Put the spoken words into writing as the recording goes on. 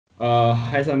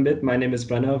Hi Sambit, my name is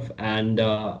Pranav and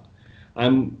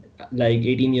I'm like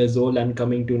 18 years old and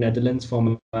coming to Netherlands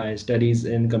for my studies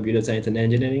in computer science and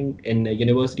engineering in the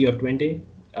University of Twente.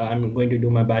 I'm going to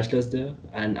do my bachelor's there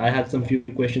and I have some few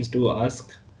questions to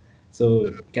ask.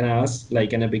 So can I ask, like,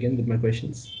 can I begin with my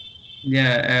questions?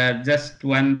 Yeah, just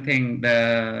one thing.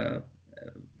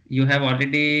 You have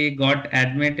already got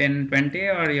admit in 20,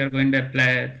 or you're going to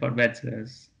apply for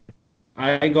bachelor's?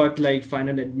 I got like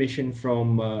final admission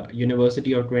from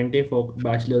University of Twente for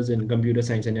bachelor's in computer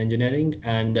science and engineering,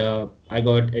 and I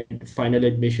got a final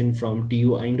admission from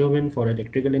TU Eindhoven for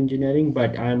electrical engineering.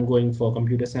 But I am going for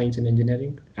computer science and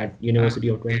engineering at Ah, University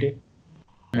of okay. Twente,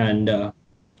 Hmm. and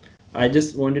I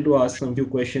just wanted to ask some few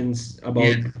questions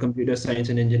Yes. about computer science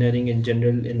and engineering in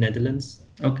general in Netherlands.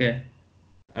 Okay.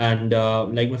 And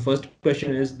like my first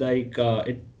question is like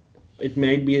it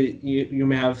might be you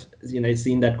may have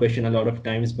seen that question a lot of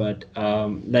times, but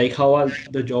like how are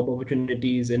the job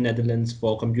opportunities in Netherlands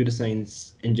for computer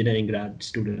science engineering grad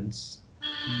students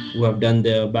who have done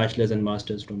their bachelor's and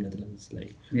masters from Netherlands?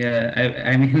 Like, Yeah,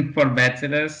 I mean, for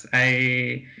bachelor's,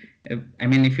 I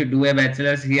mean, if you do a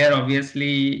bachelor's here,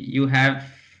 obviously you have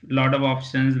a lot of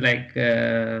options. Like,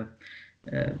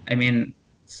 I mean,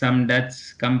 some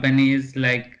Dutch companies,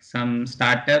 like some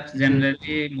startups,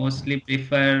 generally mostly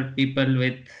prefer people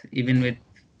with even with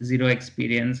zero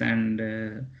experience and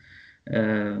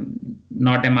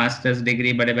not a master's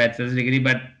degree but a bachelor's degree.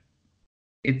 But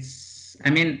I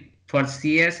mean, for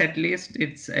CS at least,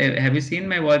 have you seen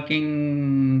my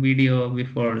working video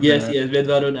before? yes, yes, with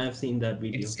Varun, I've seen that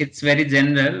video. It's very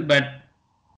general, but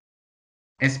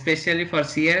especially for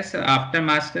CS after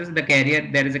masters,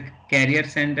 there is a career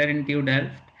center in TU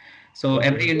Delft. So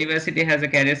every Okay. university has a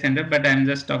career center, but I'm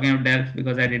just talking of Delft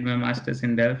because I did my masters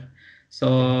in Delft. Mhm.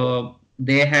 So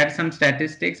they had some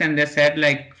statistics, and they said,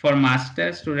 like, for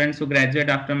masters students who graduate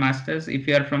after masters, if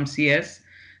you are from CS,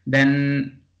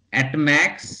 then at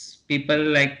max people,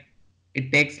 like,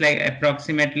 it takes like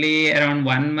approximately around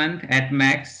 1 month at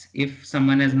max. If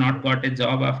someone has not got a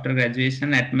job after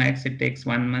graduation, at max it takes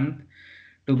 1 month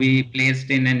to be Mhm. placed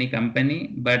in any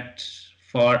company. But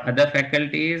for other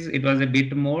faculties it was a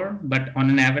bit more, but on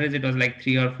an average it was like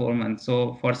 3 or 4 months.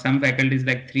 So for some faculties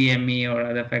like 3ME or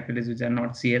other faculties which are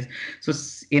not CS, so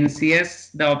in CS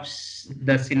the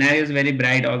Mhm. scenario is very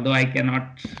bright, although I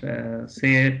cannot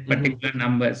say Mhm. particular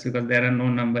numbers because there are no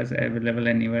numbers available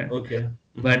anywhere. Okay.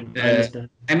 But I understand.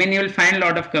 I mean, you will find a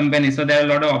lot of companies, so there are a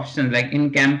lot of options. Like in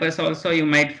campus also you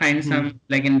might find some, Mhm.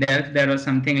 like in Delft there was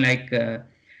something like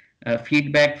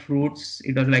Feedback Fruits.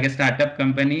 It was like a startup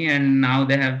company, and now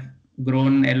they have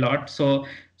grown a lot. So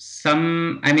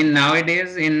I mean,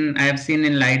 nowadays I have seen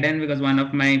in Leiden, because one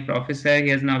of my professor, he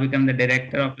has now become the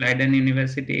director of Leiden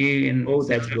University in Oh,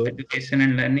 that's Center of good. Education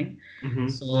and Learning. Mhm.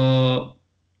 So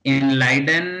in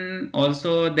Leiden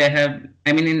also they have,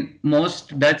 I mean, in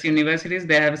most Dutch universities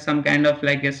they have some kind of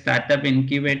like a startup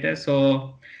incubator.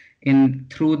 So in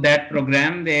through that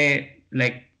program they,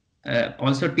 like,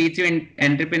 also teach you in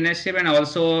entrepreneurship and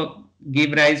also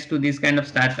give rise to these kind of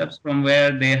startups from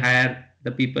where they hire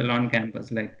the people on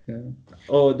campus. Like,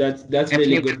 Oh, that's I mean,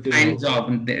 really you good can to find know.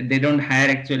 job. They don't hire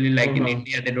actually like in Uh-huh.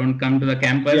 India. They don't come to the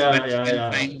campus, but Yeah, you yeah, can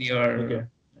yeah. find your. Okay.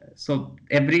 So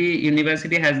every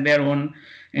university has their own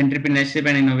entrepreneurship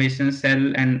and innovation cell,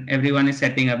 and everyone is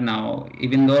setting up now.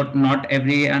 Even though not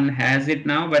everyone has it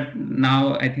now, but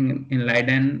now I think in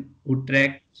Leiden,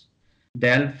 Utrecht,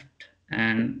 Delft,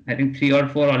 and I think 3 or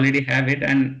 4 already have it,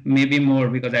 and maybe more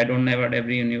because I don't know about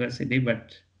every university.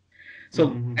 But so,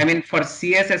 I Mm-hmm. mean, for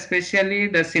CS especially,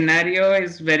 the scenario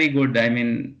is very good. I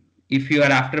mean, if you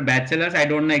are after bachelor's, I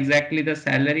don't know exactly the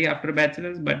salary after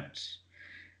bachelor's, but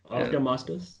uh, After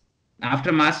masters?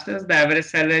 after masters, the average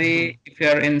Mm-hmm. salary, if you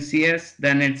are in CS,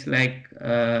 then it's like,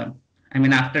 I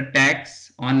mean, after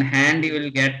tax on hand, you Mm-hmm. will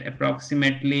get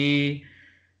approximately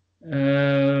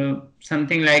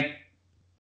something like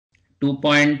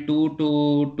 2.2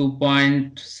 to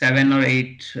 2.7 or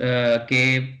 8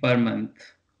 K per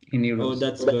month in Oh, euros.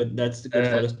 that's good. That's good Uh,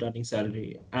 for a starting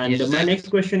salary. And yes. my next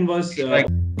question was,